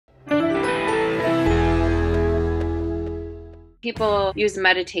People use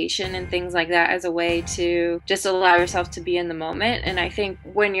meditation and things like that as a way to just allow yourself to be in the moment. And I think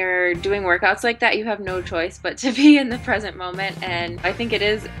when you're doing workouts like that, you have no choice but to be in the present moment. And I think it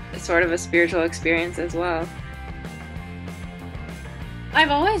is sort of a spiritual experience as well.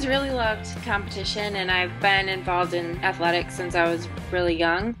 I've always really loved competition, and I've been involved in athletics since I was really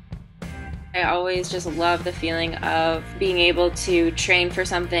young. I always just love the feeling of being able to train for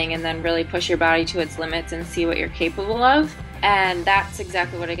something and then really push your body to its limits and see what you're capable of. And that's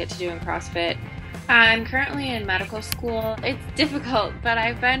exactly what I get to do in CrossFit. I'm currently in medical school. It's difficult, but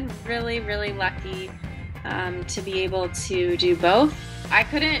I've been really, really lucky to be able to do both. I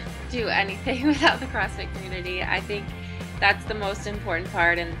couldn't do anything without the CrossFit community. I think that's the most important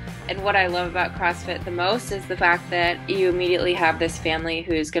part, and what I love about CrossFit the most is the fact that you immediately have this family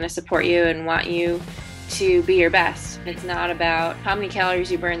who's going to support you and want you to be your best. It's not about how many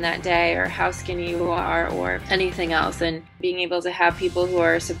calories you burn that day or how skinny you are or anything else. And being able to have people who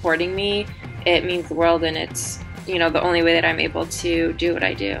are supporting me, it means the world, and it's, the only way that I'm able to do what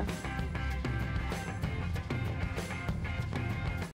I do.